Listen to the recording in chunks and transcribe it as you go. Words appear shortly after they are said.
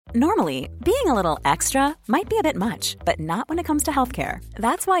Normally, being a little extra might be a bit much, but not when it comes to healthcare.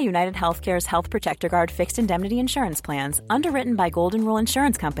 That's why United Healthcare's Health Protector Guard fixed indemnity insurance plans, underwritten by Golden Rule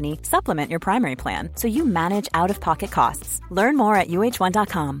Insurance Company, supplement your primary plan so you manage out-of-pocket costs. Learn more at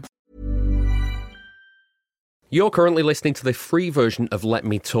uh1.com. You're currently listening to the free version of Let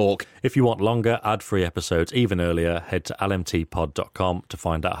Me Talk. If you want longer, ad-free episodes even earlier, head to lmtpod.com to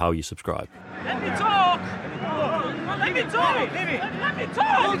find out how you subscribe. Let me talk! Let me talk! Let me talk! Let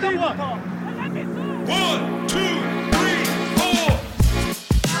me talk! 1, 2, 3,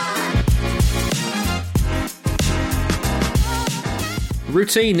 4.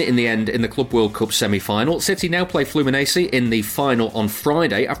 Routine in the end in the Club World Cup semi-final. City now play Fluminense in the final on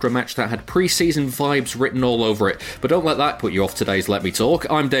Friday after a match that had pre-season vibes written all over it. But don't let that put you off today's Let Me Talk.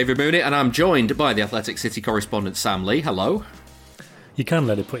 I'm David Mooney and I'm joined by the Athletic City correspondent Sam Lee. Hello. You can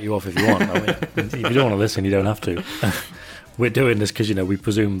let it put you off if you want. I mean, if you don't want to listen, you don't have to. We're doing this because, we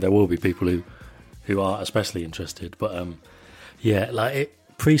presume there will be people who are especially interested. But,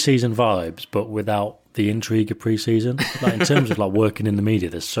 pre-season vibes, but without the intrigue of pre-season. Like, in terms of working in the media,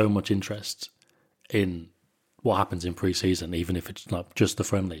 there's so much interest in what happens in pre-season, even if it's not just the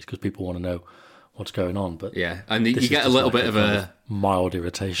friendlies, because people want to know what's going on. But yeah, and you get a little bit of a mild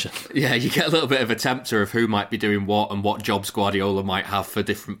irritation. Yeah, you get a little bit of a tempter of who might be doing what and what jobs Guardiola might have for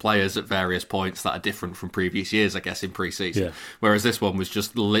different players at various points that are different from previous years, I guess, in pre-season. Yeah. Whereas this one was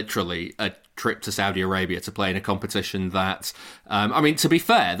just literally a trip to Saudi Arabia to play in a competition that, to be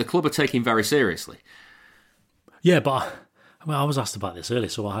fair, the club are taking very seriously. Yeah, but I was asked about this earlier,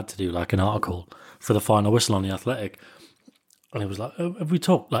 so I had to do an article for the final whistle on The Athletic, and it was like, have we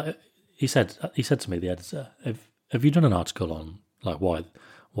talked? He said to me, the editor, have you done an article on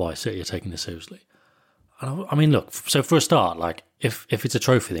why City are taking this seriously? And look, so for a start, if it's a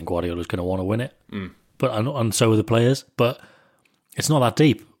trophy, then Guardiola's going to want to win it, but and so are the players. But it's not that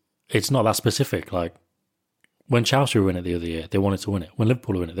deep. It's not that specific. When Chelsea were in it the other year, they wanted to win it. When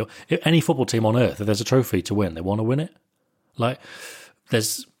Liverpool were in it, if any football team on earth, if there's a trophy to win, they want to win it.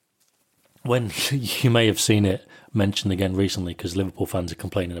 When you may have seen it mentioned again recently because Liverpool fans are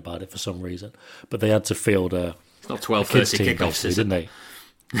complaining about it for some reason, but they had to field it's not 12:30 kickoffs, is it? Didn't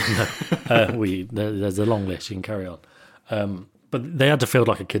they? No, there's a long list. You can carry on, but they had to field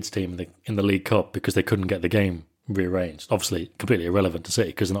a kids team in the League Cup because they couldn't get the game rearranged. Obviously, completely irrelevant to City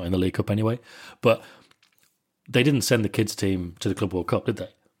because they're not in the League Cup anyway. But they didn't send the kids team to the Club World Cup, did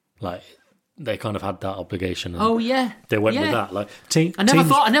they? They kind of had that obligation. And they went with that. I never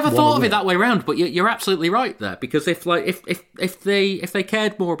thought of it that way around. But you're absolutely right there, because if they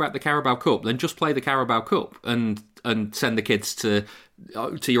cared more about the Carabao Cup, then just play the Carabao Cup and send the kids to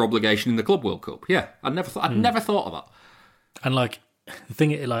your obligation in the Club World Cup. Yeah, I'd never thought of that. And the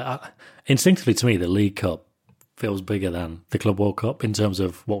thing, instinctively to me, the League Cup feels bigger than the Club World Cup in terms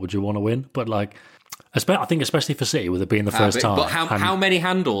of what would you want to win. But I think especially for City, with it being the first time. But how many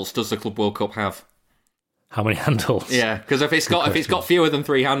handles does the Club World Cup have? How many handles? Yeah, because if it's got fewer than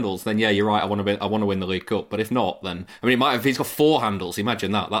 3 handles, then yeah, you're right. I want to win the League Cup. But if not, then it might. If he's got 4 handles,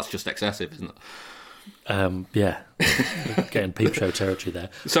 imagine that. That's just excessive, isn't it? Yeah, getting peep show territory there.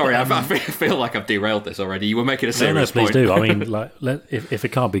 Sorry, I feel like I've derailed this already. You were making a serious point. No, please do. If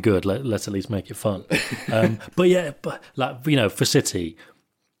it can't be good, let's at least make it fun. For City,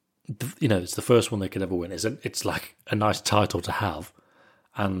 it's the first one they could ever win. It's a nice title to have,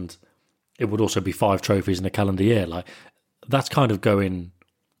 and it would also be 5 trophies in a calendar year. That's kind of going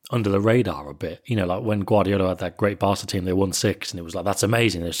under the radar a bit. When Guardiola had that great Barca team, they won 6, and it was that's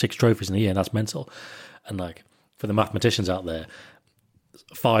amazing. There's 6 trophies in a year, and that's mental. And for the mathematicians out there,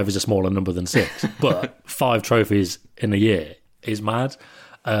 5 is a smaller number than 6, but 5 trophies in a year is mad.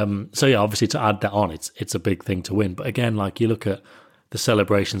 Obviously to add that on, it's a big thing to win. But again, you look at the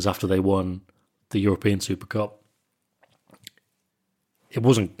celebrations after they won the European Super Cup, it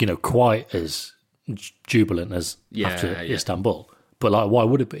wasn't, quite as jubilant as after Istanbul. But why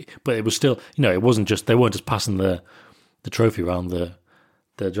would it be? But it was still, it wasn't just, they weren't just passing the trophy around the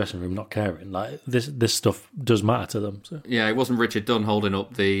dressing room, not caring. This stuff does matter to them. So. Yeah, it wasn't Richard Dunn holding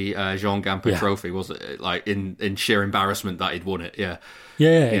up the Jean Gamper trophy, was it? In sheer embarrassment that he'd won it. Yeah,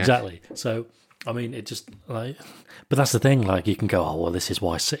 exactly. So. It just but that's the thing. You can go, oh well, this is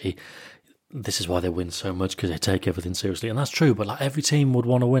why they win so much because they take everything seriously, and that's true. But every team would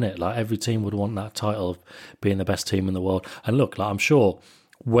want to win it. Every team would want that title of being the best team in the world. And look, I'm sure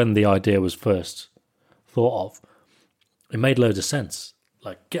when the idea was first thought of, it made loads of sense.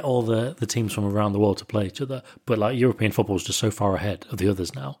 Get all the teams from around the world to play each other. But European football is just so far ahead of the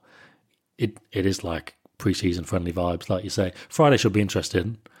others now. It is pre-season friendly vibes, like you say. Friday should be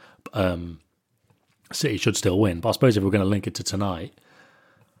interesting. City should still win, but I suppose if we're going to link it to tonight,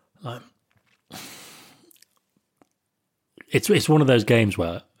 Like, it's one of those games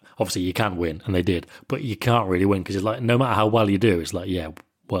where obviously you can win, and they did, but you can't really win because it's like no matter how well you do, it's like it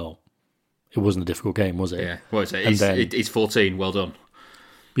wasn't a difficult game, was it? Yeah, what is it? It's 14. Well done.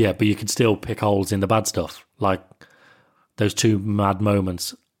 Yeah, but you could still pick holes in the bad stuff, like those two mad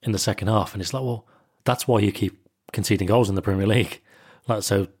moments in the second half, and it's like, well, that's why you keep conceding goals in the Premier League. Like,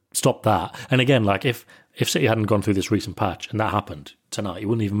 so stop that. And again, like if City hadn't gone through this recent patch and that happened tonight, you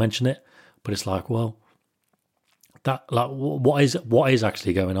wouldn't even mention it. But it's like, well, that like what is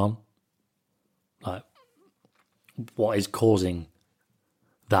actually going on? Like, what is causing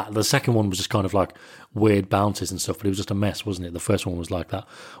that? The second one was just kind of like weird bounces and stuff, but it was just a mess, wasn't it? The first one was like that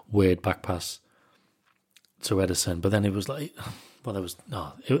weird back pass to Ederson, but then it was like, well, there was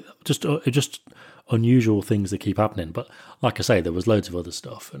just unusual things that keep happening. But like I say, there was loads of other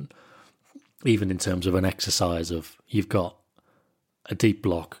stuff, and even in terms of an exercise of you've got a deep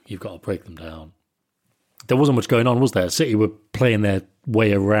block, you've got to break them down. There wasn't much going on, was there? City were playing their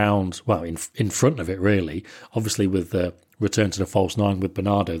way around, well, in front of it, really. Obviously, with the return to the false nine with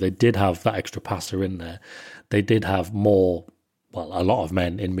Bernardo, they did have that extra passer in there. They did have a lot of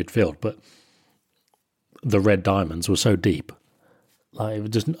men in midfield, but the Red Diamonds were so deep. Like, it was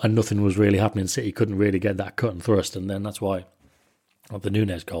just, and nothing was really happening. City couldn't really get that cut and thrust, and then that's why the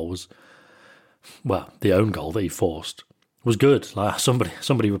Núñez goal was, well, the own goal that he forced was good. Like,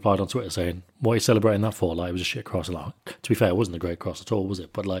 somebody replied on Twitter saying, "What are you celebrating that for?" Like, it was a shit cross. Like, to be fair, it wasn't a great cross at all, was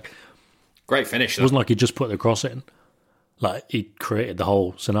it? But like, great finish. It wasn't like he just put the cross in. Like, he created the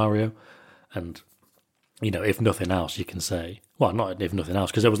whole scenario, and if nothing else, you can say, well, not if nothing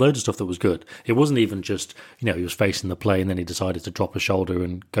else, because there was loads of stuff that was good. It wasn't even just he was facing the play and then he decided to drop a shoulder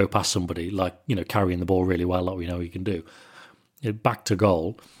and go past somebody, like carrying the ball really well, like we know he can do. Back to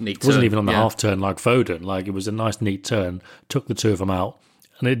goal. It wasn't even on the half turn like Foden. Like, it was a nice neat turn, took the two of them out,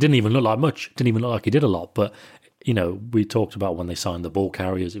 and it didn't even look like much. It didn't even look like he did a lot. But we talked about when they signed the ball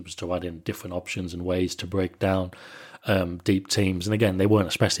carriers, it was to add in different options and ways to break down deep teams. And again, they weren't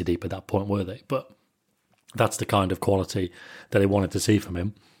especially deep at that point, were they? But that's the kind of quality that they wanted to see from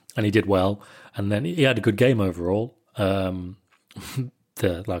him, and he did well. And then he had a good game overall. The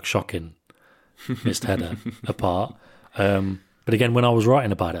shocking missed header apart. But again, when I was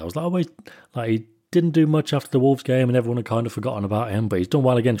writing about it, I was like, oh, wait, like, he didn't do much after the Wolves game and everyone had kind of forgotten about him, but he's done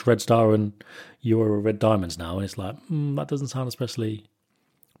well against Red Star and Urawa Red Diamonds now. And it's like, that doesn't sound especially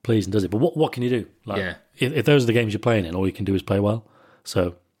pleasing, does it? But what can you do? Like, if those are the games you're playing in, all you can do is play well.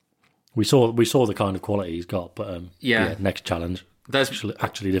 So we saw the kind of quality he's got. But next challenge. There's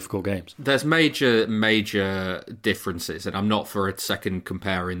actually difficult games. There's major differences, and I'm not for a second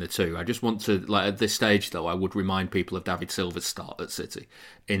comparing the two. I just want to, like, at this stage, though, I would remind people of David Silva's start at City,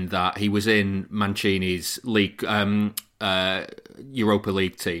 in that he was in Mancini's league, Europa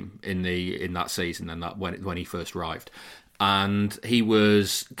League team in that season, and that when he first arrived. And he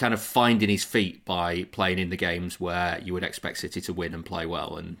was kind of finding his feet by playing in the games where you would expect City to win and play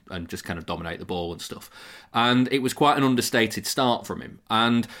well and just kind of dominate the ball and stuff. And it was quite an understated start from him.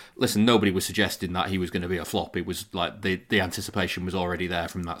 And listen, nobody was suggesting that he was going to be a flop. It was like the anticipation was already there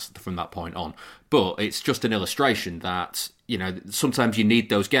from that point on. But it's just an illustration that, sometimes you need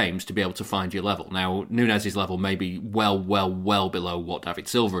those games to be able to find your level. Now, Núñez's level may be well below what David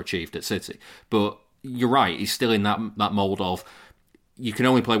Silva achieved at City, but you're right, he's still in that mould of, you can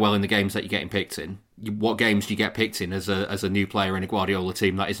only play well in the games that you're getting picked in. What games do you get picked in as a new player in a Guardiola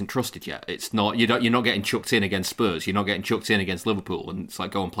team that isn't trusted yet? It's not, you're not getting chucked in against Spurs, you're not getting chucked in against Liverpool, and it's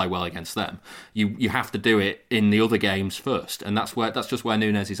like, go and play well against them. You have to do it in the other games first, and that's just where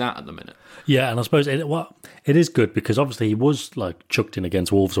Núñez is at the minute. Yeah, and I suppose it is good because obviously he was like chucked in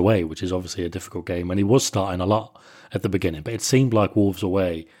against Wolves away, which is obviously a difficult game, and he was starting a lot at the beginning, but it seemed like Wolves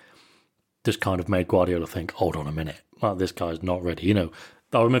away just kind of made Guardiola think, hold on a minute, like, this guy's not ready.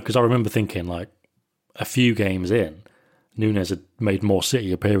 I remember thinking, like, a few games in, Núñez had made more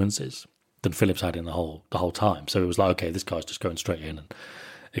City appearances than Phillips had in the whole time. So it was like, okay, this guy's just going straight in, and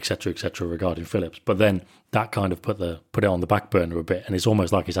et cetera, regarding Phillips. But then that kind of put it on the back burner a bit, and it's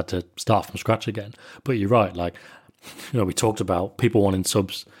almost like he's had to start from scratch again. But you're right, like, we talked about people wanting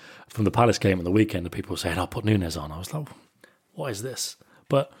subs from the Palace game on the weekend, and people were saying, I'll put Núñez on. I was like, what is this?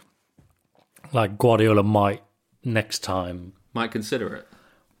 But like, Guardiola might consider it.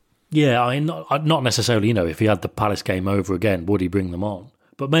 Yeah, I mean, not necessarily, if he had the Palace game over again, would he bring them on?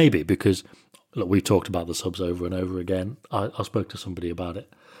 But maybe, because, look, we've talked about the subs over and over again. I spoke to somebody about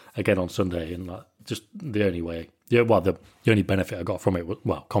it again on Sunday, and like, just the only benefit I got from it was,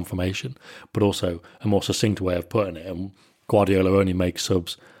 well, confirmation, but also a more succinct way of putting it. And Guardiola only makes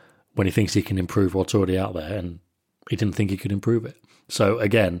subs when he thinks he can improve what's already out there, and he didn't think he could improve it. So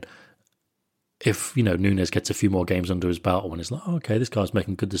again, if Nunes gets a few more games under his belt when it's like, oh, okay, this guy's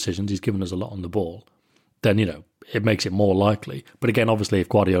making good decisions, he's given us a lot on the ball, then it makes it more likely. But again, obviously, if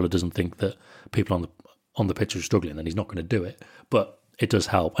Guardiola doesn't think that people on the pitch are struggling, then he's not going to do it. But it does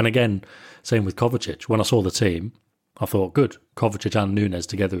help. And again, same with Kovacic. When I saw the team, I thought, good, Kovacic and Nunes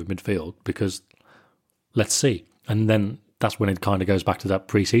together in midfield, because let's see. And then that's when it kind of goes back to that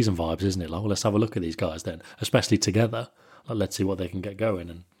pre-season vibes, isn't it? Like, well, let's have a look at these guys then, especially together. Like, let's see what they can get going.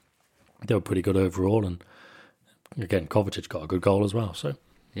 And they were pretty good overall. And again, Kovacic got a good goal as well. So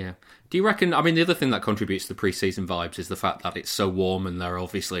yeah. Do you reckon? I mean, the other thing that contributes to the pre-season vibes is the fact that it's so warm and they're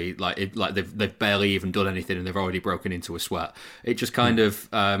obviously they've barely even done anything and they've already broken into a sweat. It just kind of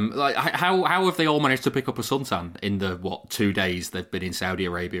how have they all managed to pick up a suntan in the 2 days they've been in Saudi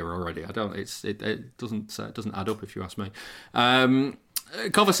Arabia already? It doesn't add up if you ask me.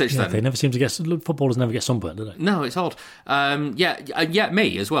 Kovacic, then. They never seem to get... Footballers never get sunburned, do they? No, it's odd.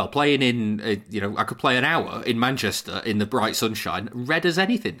 Me as well. Playing in, I could play an hour in Manchester in the bright sunshine, red as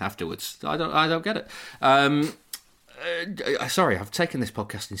anything afterwards. I don't get it. Sorry, I've taken this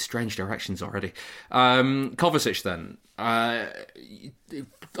podcast in strange directions already. Kovacic, then.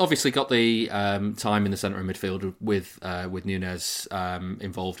 Obviously got the time in the centre of midfield with Nunes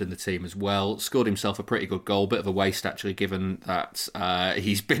involved in the team as well. Scored himself a pretty good goal. Bit of a waste, actually, given that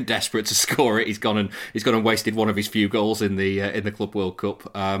he's been desperate to score it. He's gone and wasted one of his few goals in the Club World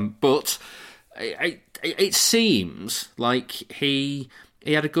Cup. But it seems like he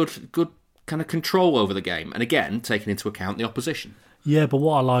had a good kind of control over the game, and again, taking into account the opposition. Yeah, but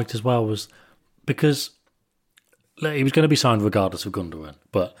what I liked as well was because he was going to be signed regardless of Gundogan,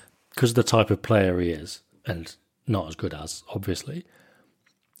 but because of the type of player he is, and not as good as, obviously,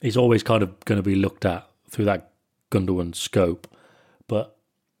 he's always kind of going to be looked at through that Gundogan scope. But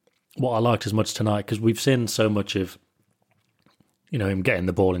what I liked as much tonight, because we've seen so much of him getting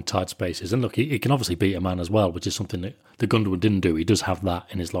the ball in tight spaces, and look, he can obviously beat a man as well, which is something that the Gundogan didn't do. He does have that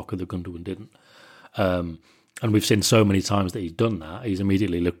in his locker that Gundogan didn't. And we've seen so many times that he's done that. He's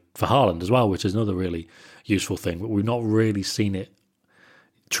immediately looked for Haaland as well, which is another really useful thing. But we've not really seen it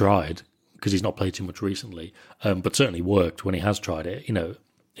tried because he's not played too much recently. But certainly worked when he has tried it.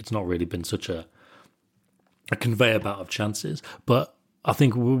 It's not really been such a conveyor belt of chances. But I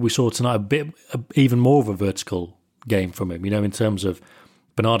think we saw tonight even more of a vertical game from him. In terms of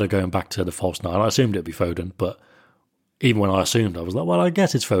Bernardo going back to the false nine. I assumed it'd be Foden, but even when I assumed, I was like, well, I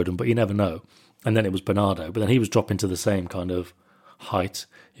guess it's Foden, but you never know. And then it was Bernardo, but then he was dropping to the same kind of height,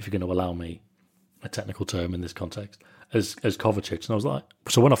 if you're going to allow me a technical term in this context, as Kovacic. And I was like,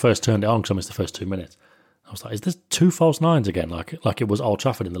 so when I first turned it on, because I missed the first 2 minutes, I was like, is this two false nines again, like it was Old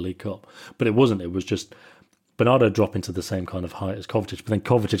Trafford in the League Cup? But it wasn't. It was just Bernardo dropping to the same kind of height as Kovacic, but then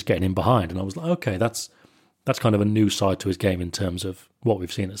Kovacic getting in behind. And I was like, okay, that's kind of a new side to his game in terms of what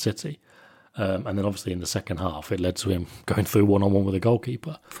we've seen at City. And then obviously in the second half, it led to him going through one-on-one with a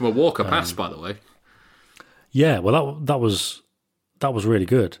goalkeeper. From a Walker pass, by the way. Yeah, well, that was really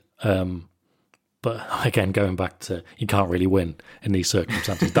good. But again, going back to, you can't really win in these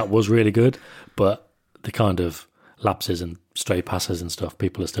circumstances. That was really good, but the kind of lapses and stray passes and stuff,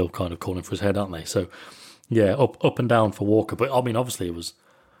 people are still kind of calling for his head, aren't they? So, yeah, up and down for Walker. But, I mean, obviously it was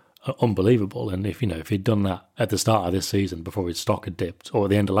unbelievable. And if he'd done that at the start of this season before his stock had dipped, or at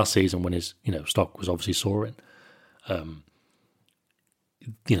the end of last season when his stock was obviously soaring,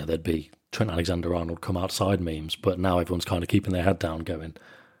 there'd be Trent Alexander-Arnold come outside memes. But now everyone's kind of keeping their head down, going,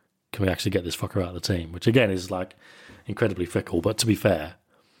 can we actually get this fucker out of the team? Which again is like incredibly fickle. But to be fair,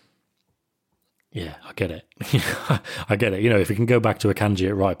 yeah, I get it. I get it. If you can go back to Akanji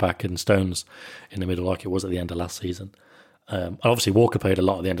at right back and Stones in the middle like it was at the end of last season. And obviously Walker played a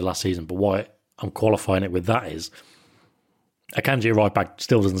lot at the end of last season, but why I'm qualifying it with that is Akanji at right back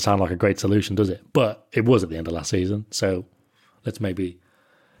still doesn't sound like a great solution, does it? But it was at the end of last season, so let's maybe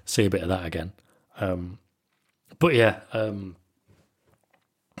see a bit of that again. But yeah,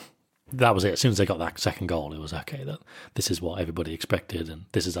 that was it. As soon as they got that second goal, it was okay. That this is what everybody expected, and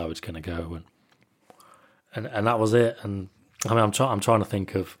this is how it's going to go, and that was it. And I mean, I'm trying to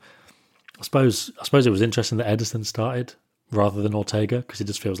think of. I suppose it was interesting that Ederson started rather than Ortega, because it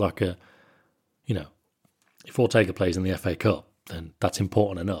just feels like if Ortega plays in the FA Cup, then that's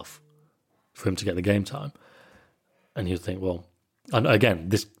important enough for him to get the game time. And you think, well, and again,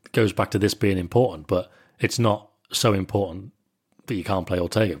 this goes back to this being important, but it's not so important that you can't play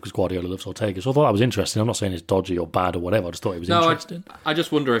Ortega because Guardiola loves Ortega. So I thought that was interesting. I'm not saying it's dodgy or bad or whatever. I just thought it was interesting. I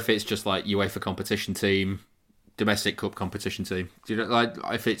just wonder if it's just like UEFA competition team, domestic cup competition team. Like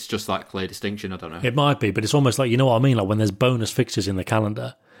if it's just like clear distinction, I don't know. It might be, but it's almost like, you know what I mean? Like when there's bonus fixtures in the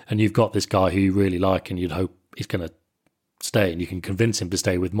calendar and you've got this guy who you really like and you'd hope he's going to stay and you can convince him to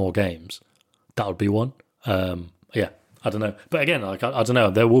stay with more games, that would be one. Yeah, I don't know. But again, like I don't know.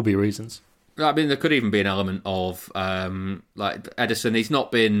 There will be reasons. I mean, there could even be an element of, like, Edison, he's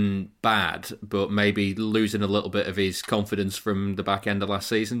not been bad, but maybe losing a little bit of his confidence from the back end of last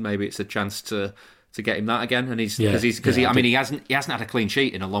season. Maybe it's a chance to get him that again. And he hasn't had a clean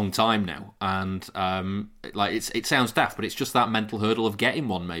sheet in a long time now. And, like, it sounds daft, but it's just that mental hurdle of getting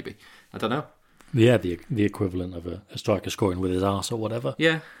one, maybe. I don't know. Yeah, the equivalent of a striker scoring with his arse or whatever.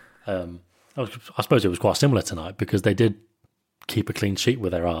 Yeah. I suppose it was quite similar tonight because they did keep a clean sheet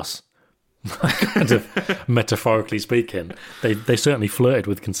with their arse. Kind of metaphorically speaking, they certainly flirted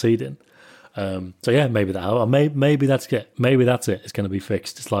with conceding. So yeah, maybe maybe that's it. Maybe that's it. It's going to be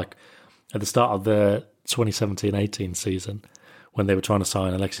fixed. It's like at the start of the 2017-18 season when they were trying to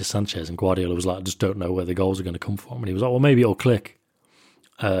sign Alexis Sanchez, and Guardiola was like, "I just don't know where the goals are going to come from," and he was like, "Well, maybe it'll click."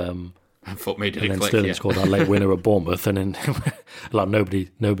 And fuck me, did it click? Sterling scored that late winner at Bournemouth, and then like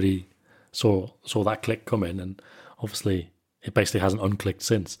nobody saw that click coming, and obviously it basically hasn't unclicked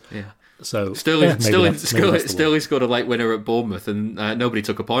since. Yeah. So Sterling scored a late winner at Bournemouth, and nobody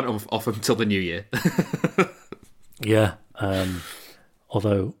took a point off him until the new year. Yeah.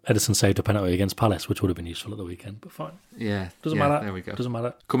 Although Edison saved a penalty against Palace, which would have been useful at the weekend, but fine. Yeah. Doesn't matter. There we go. Doesn't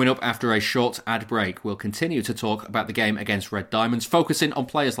matter. Coming up after a short ad break, we'll continue to talk about the game against Red Diamonds, focusing on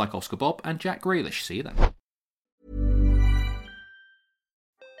players like Oscar Bob and Jack Grealish. See you then.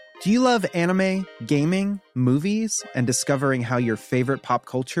 Do you love anime, gaming, movies, and discovering how your favorite pop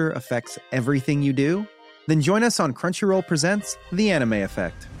culture affects everything you do? Then join us on Crunchyroll Presents The Anime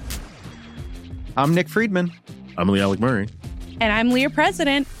Effect. I'm Nick Friedman. I'm Lee Alec Murray. And I'm Leah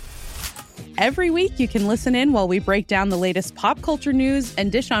President. Every week you can listen in while we break down the latest pop culture news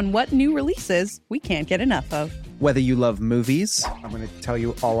and dish on what new releases we can't get enough of. Whether you love movies, I'm going to tell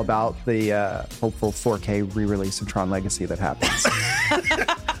you all about the hopeful 4K re-release of Tron Legacy that happens.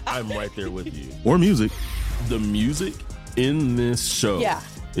 I'm right there with you. Or music. The music in this show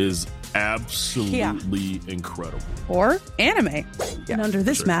is absolutely incredible. Or anime. And under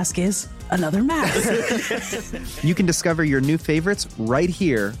this mask is another mask. You can discover your new favorites right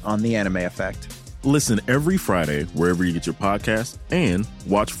here on The Anime Effect. Listen every Friday wherever you get your podcast, and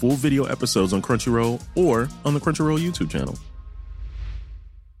watch full video episodes on Crunchyroll or on the Crunchyroll YouTube channel.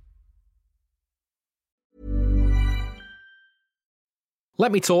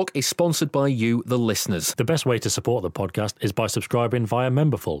 Let Me Talk is sponsored by you, the listeners. The best way to support the podcast is by subscribing via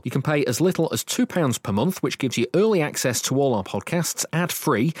Memberful. You can pay as little as £2 per month, which gives you early access to all our podcasts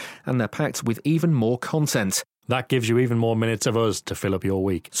ad-free, and they're packed with even more content. That gives you even more minutes of us to fill up your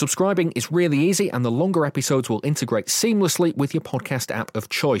week. Subscribing is really easy, and the longer episodes will integrate seamlessly with your podcast app of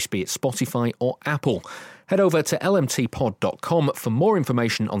choice, be it Spotify or Apple. Head over to lmtpod.com for more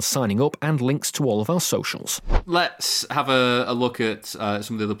information on signing up and links to all of our socials. Let's have a look at some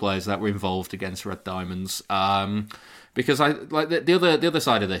of the other players that were involved against Red Diamonds, because I like the other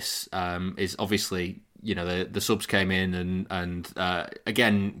side of this is obviously, you know, the subs came in and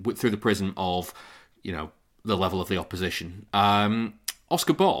again through the prism of, you know, the level of the opposition.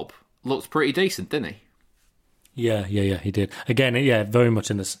 Oscar Bob looked pretty decent, didn't he? Yeah, he did. Again, very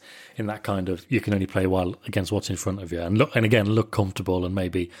much in that kind of, you can only play well against what's in front of you, and look comfortable, and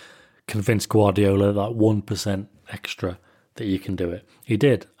maybe convince Guardiola that 1% extra that you can do it. He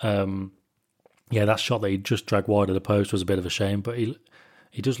did. That shot that he just dragged wide of the post was a bit of a shame, but he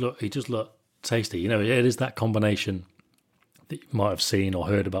just looked tasty. You know, it is that combination that you might have seen or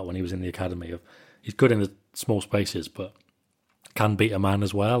heard about when he was in the academy. Of he's good in the small spaces, but can beat a man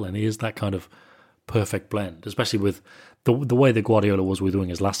as well, and he is that kind of perfect blend, especially with the way that Guardiola was with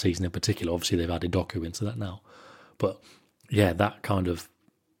wingers last season in particular. Obviously, they've added Doku into that now. But, yeah, that kind of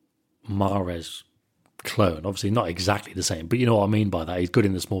Mahrez clone. Obviously, not exactly the same, but you know what I mean by that. He's good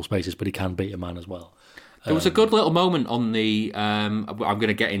in the small spaces, but he can beat a man as well. There was a good little moment on the, I'm going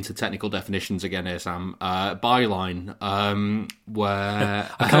to get into technical definitions again here, Sam, byline, where...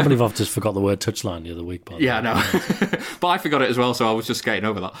 I can't believe I've just forgot the word touchline the other week. Yeah, I know. But I forgot it as well, so I was just skating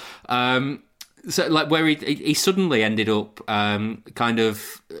over that. So, like, where he suddenly ended up kind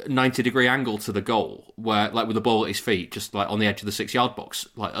of 90-degree angle to the goal, where, like, with the ball at his feet, just like on the edge of the 6-yard box,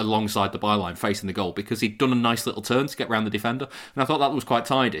 like alongside the byline, facing the goal, because he'd done a nice little turn to get around the defender, and I thought that was quite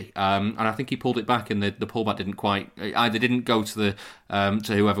tidy. And I think he pulled it back, and the pullback didn't go to the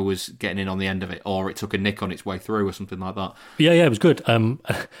to whoever was getting in on the end of it, or it took a nick on its way through, or something like that. Yeah, it was good. I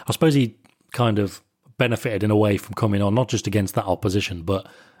suppose he kind of benefited in a way from coming on, not just against that opposition, but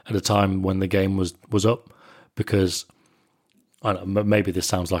at a time when the game was up, because I don't know, maybe this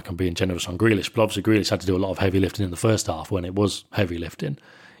sounds like I'm being generous on Grealish, but obviously Grealish had to do a lot of heavy lifting in the first half when it was heavy lifting,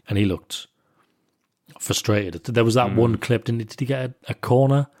 and he looked frustrated. There was that one clip, did he get a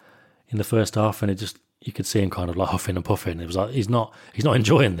corner in the first half, and it just, you could see him kind of like huffing and puffing. It was like he's not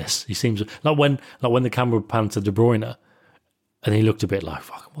enjoying this. He seems like when the camera panned to De Bruyne, and he looked a bit like,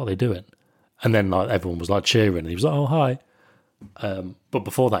 fuck, what are they doing? And then like everyone was like cheering, and he was like, oh hi. But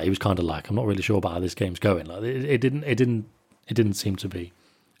before that, he was kind of like, I'm not really sure about how this game's going. Like it didn't seem to be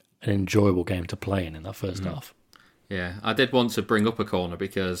an enjoyable game to play in that first half. Yeah, I did want to bring up a corner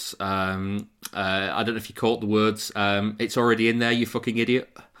because I don't know if you caught the words. It's already in there, you fucking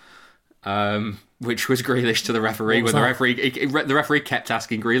idiot. Which was Grealish to the referee when the referee kept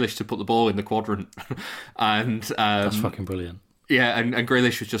asking Grealish to put the ball in the quadrant, and that's fucking brilliant. Yeah, and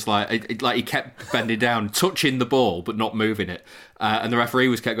Grealish was just like he kept bending down, touching the ball but not moving it, and the referee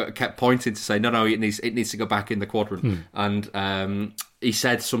was kept pointing to say no, it needs to go back in the quadrant, and he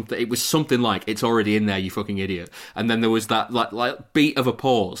said something. It was something like, "It's already in there, you fucking idiot." And then there was that like beat of a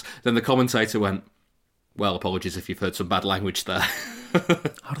pause. Then the commentator went, "Well, apologies if you've heard some bad language there."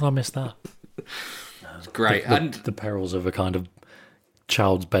 How did I miss that? It's great, and the perils of a kind of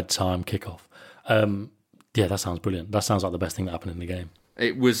child's bedtime kickoff. Yeah, that sounds brilliant. That sounds like the best thing that happened in the game.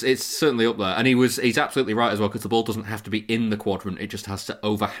 It's certainly up there, and he's absolutely right as well, because the ball doesn't have to be in the quadrant; it just has to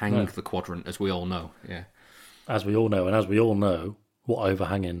overhang the quadrant, as we all know. Yeah, as we all know, and as we all know, what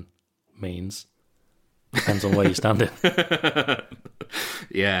overhanging means depends on where you're standing.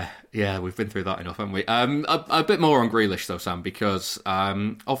 Yeah, we've been through that enough, haven't we? A bit more on Grealish though, Sam, because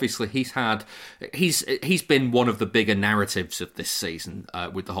obviously he's been one of the bigger narratives of this season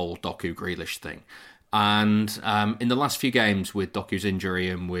with the whole Doku Grealish thing. And in the last few games, with Doku's injury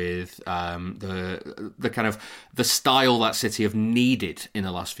and with the kind of the style that City have needed in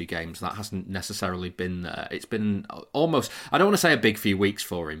the last few games, that hasn't necessarily been there. It's been almost, I don't want to say a big few weeks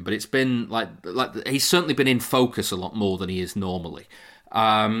for him, but it's been like he's certainly been in focus a lot more than he is normally.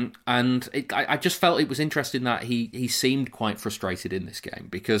 And I just felt it was interesting that he seemed quite frustrated in this game,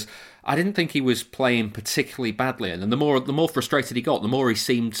 because I didn't think he was playing particularly badly, and then the more frustrated he got, the more he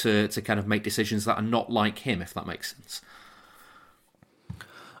seemed to kind of make decisions that are not like him, if that makes sense.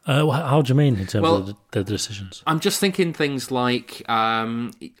 How do you mean in terms of the decisions? I'm just thinking things like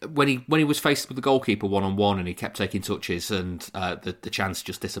when he was faced with the goalkeeper one-on-one and he kept taking touches and the chance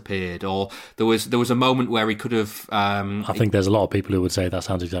just disappeared. Or there was a moment where he could have... I think there's a lot of people who would say that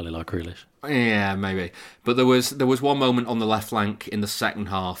sounds exactly like Grealish. Yeah, maybe. But there was one moment on the left flank in the second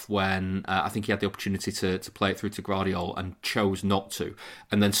half when I think he had the opportunity to play it through to Guardiola and chose not to,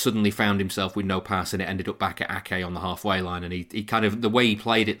 and then suddenly found himself with no pass, and it ended up back at Ake on the halfway line, and he kind of, the way he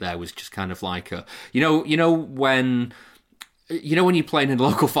played it there was just kind of like a, you know when you're playing in a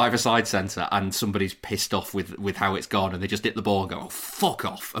local five-a-side centre and somebody's pissed off with how it's gone, and they just hit the ball and go, oh, fuck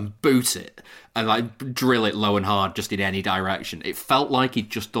off, and boot it and like drill it low and hard just in any direction. It felt like he'd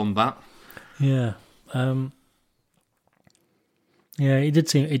just done that. Yeah. Yeah, he did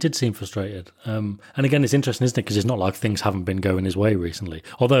seem frustrated. And again, it's interesting, isn't it? Because it's not like things haven't been going his way recently.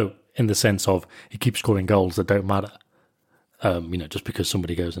 Although, in the sense of he keeps scoring goals that don't matter. Just because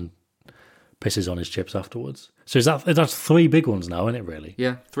somebody goes and pisses on his chips afterwards. So that's 3 big ones now, isn't it? Really?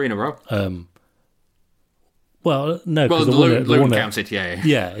 Yeah, 3 in a row. Well, no. Well, Luton counted.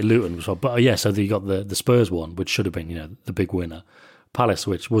 Yeah, Luton was. But yeah, so you got the Spurs one, which should have been the big winner. Palace,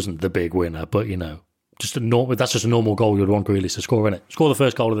 which wasn't the big winner, but that's just a normal goal you'd want Grealish to score, innit? Score the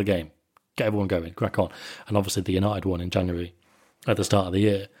first goal of the game, get everyone going, crack on. And obviously the United one in January at the start of the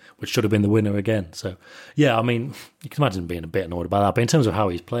year, which should have been the winner again. So yeah, I mean, you can imagine being a bit annoyed about that. But in terms of how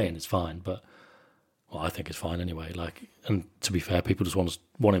he's playing, it's fine. But I think it's fine anyway. And to be fair, people just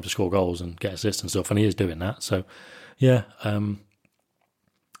want him to score goals and get assists and stuff, and he is doing that. So yeah, I don't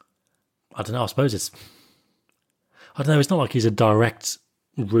know. I suppose it's not like he's a direct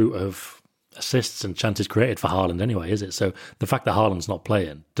route of assists and chances created for Haaland anyway, is it? So the fact that Haaland's not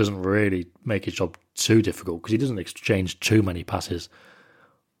playing doesn't really make his job too difficult, because he doesn't exchange too many passes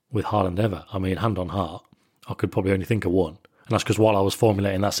with Haaland ever. I mean, hand on heart, I could probably only think of one. And that's because while I was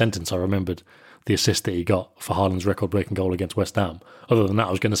formulating that sentence, I remembered the assist that he got for Haaland's record-breaking goal against West Ham. Other than that,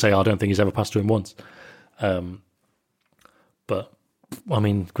 I was going to say I don't think he's ever passed to him once. But I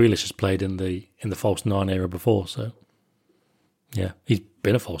mean, Grealish has played in the false 9 era before, so yeah, he's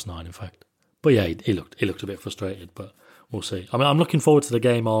been a false 9, in fact. But yeah, he looked a bit frustrated, but we'll see. I mean, I'm looking forward to the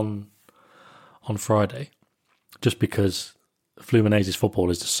game on Friday, just because Fluminense's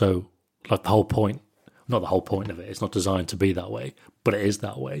football is just so, like, the whole point, not the whole point of it, it's not designed to be that way, but it is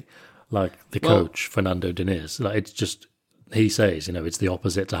that way. Like the coach, Fernando Diniz, like, it's just, he says, it's the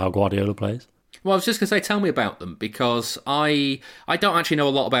opposite to how Guardiola plays. Well, I was just going to say, tell me about them, because I don't actually know a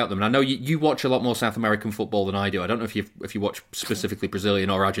lot about them. And I know you watch a lot more South American football than I do. I don't know if you watch specifically Brazilian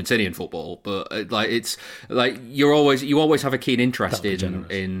or Argentinian football, but it's like you always have a keen interest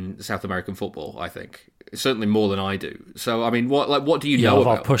in South American football. I think certainly more than I do. So I mean, what do you know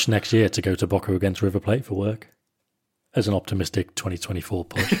about? I'll push next year to go to Boca against River Plate for work as an optimistic 2024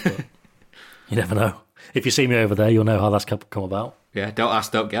 push. But you never know. If you see me over there, you'll know how that's come about. Yeah, don't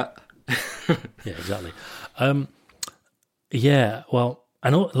ask, don't get. Yeah, exactly. Well, I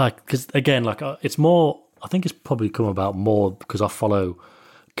know, because again, it's more. I think it's probably come about more because I follow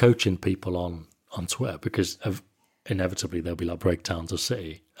coaching people on Twitter, because inevitably there'll be breakdowns of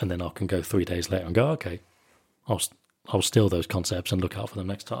City, and then I can go 3 days later and go, okay, I'll steal those concepts and look out for them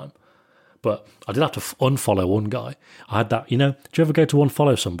next time. But I did have to unfollow one guy. I had that. Do you ever go to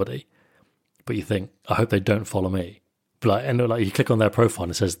unfollow somebody, but you think, I hope they don't follow me? But you click on their profile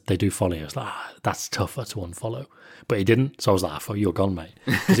and it says they do follow you. It's like, that's tougher to unfollow. But he didn't, so I was like, I thought you're gone, mate.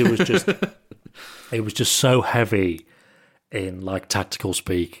 Because it was just so heavy in tactical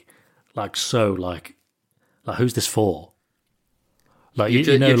speak, who's this for?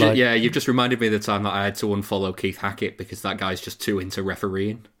 You've just reminded me of the time that I had to unfollow Keith Hackett because that guy's just too into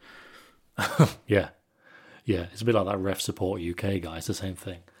refereeing. Yeah, it's a bit like that Ref Support UK guy. It's the same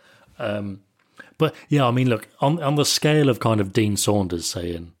thing. But yeah, I mean, look, on the scale of kind of Dean Saunders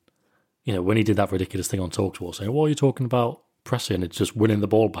saying, when he did that ridiculous thing on TalkSport saying, what are you talking about pressing? It's just winning the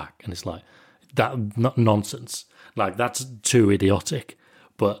ball back. And it's like, that nonsense. That's too idiotic.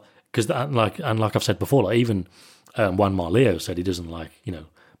 But, because, like I've said before, even Juan Marleo said he doesn't like,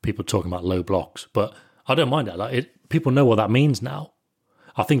 people talking about low blocks. But I don't mind that. People know what that means now.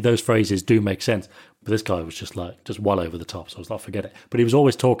 I think those phrases do make sense. But this guy was just well over the top, so I was like, forget it. But he was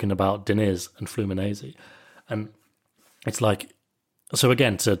always talking about Diniz and Fluminense. And it's so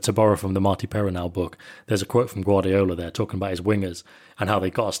again, to borrow from the Martí Perenal book, there's a quote from Guardiola there talking about his wingers and how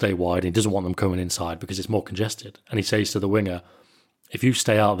they've got to stay wide. And he doesn't want them coming inside because it's more congested. And he says to the winger, if you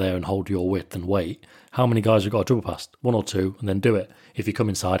stay out there and hold your width and wait, how many guys have got to dribble past? 1 or 2, and then do it. If you come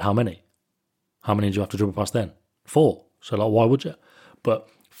inside, how many? How many do you have to dribble past then? 4. So why would you? But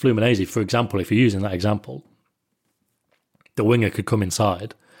Fluminense, for example, if you're using that example, the winger could come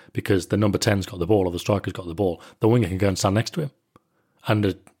inside because the number 10's got the ball or the striker's got the ball. The winger can go and stand next to him.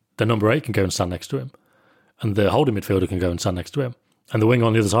 And the number 8 can go and stand next to him. And the holding midfielder can go and stand next to him. And the winger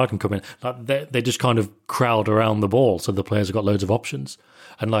on the other side can come in. They just kind of crowd around the ball, so the players have got loads of options.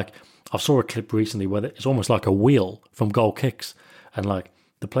 And I saw a clip recently where it's almost like a wheel from goal kicks. And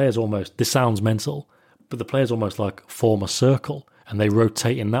the players almost, this sounds mental, but the players almost form a circle. And they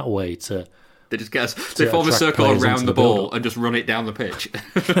rotate in that way to... They just they form a circle around the ball and just run it down the pitch.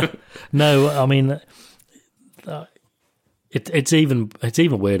 No, I mean, it's even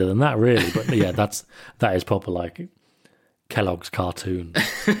weirder than that, really. But yeah, that is proper Kellogg's cartoon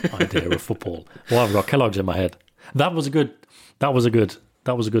idea of football. Well, I've got Kellogg's in my head. That was a good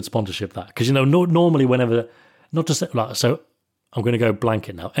sponsorship. That, because normally whenever, not just so I'm going to go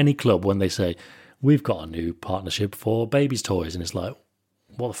blanket now. Any club, when they say, we've got a new partnership for babies' toys, and it's like,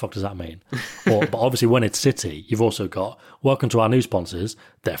 what the fuck does that mean? But obviously when it's City, you've also got, welcome to our new sponsors,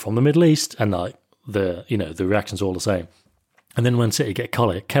 they're from the Middle East, and the reaction's all the same. And then when City get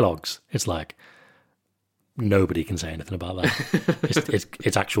Kellogg's, it's like, nobody can say anything about that.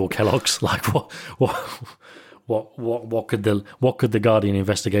 It's actual Kellogg's. What could the Guardian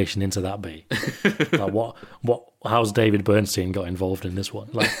investigation into that be? How's David Bernstein got involved in this one?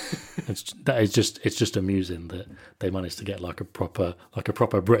 It's just amusing that they managed to get a proper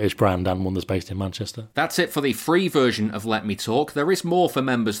British brand and one that's based in Manchester. That's it for the free version of Let Me Talk. There is more for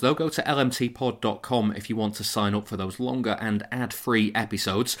members though. Go to lmtpod.com if you want to sign up for those longer and ad-free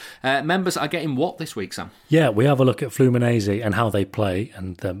episodes. Members are getting what this week, Sam? Yeah, we have a look at Fluminense and how they play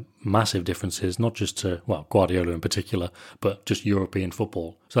and the massive differences, not just to Guardiola in particular, but just European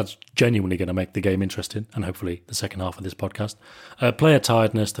football. So that's genuinely going to make the game interesting, and hopefully the second half of this podcast. Player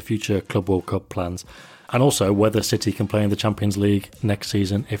tiredness, the future Club World Cup plans, and also whether City can play in the Champions League next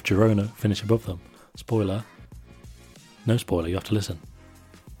season if Girona finish above them. Spoiler. No spoiler, you have to listen.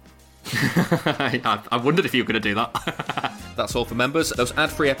 I wondered if you were going to do that. That's all for members. Those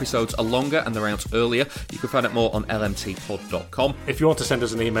ad-free episodes are longer and they're out earlier. You can find out more on lmtpod.com. If you want to send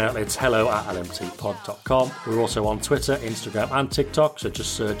us an email, it's hello@lmtpod.com. We're also on Twitter, Instagram and TikTok, so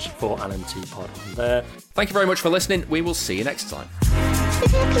just search for LMTpod on there. Thank you very much for listening. We will see you next time.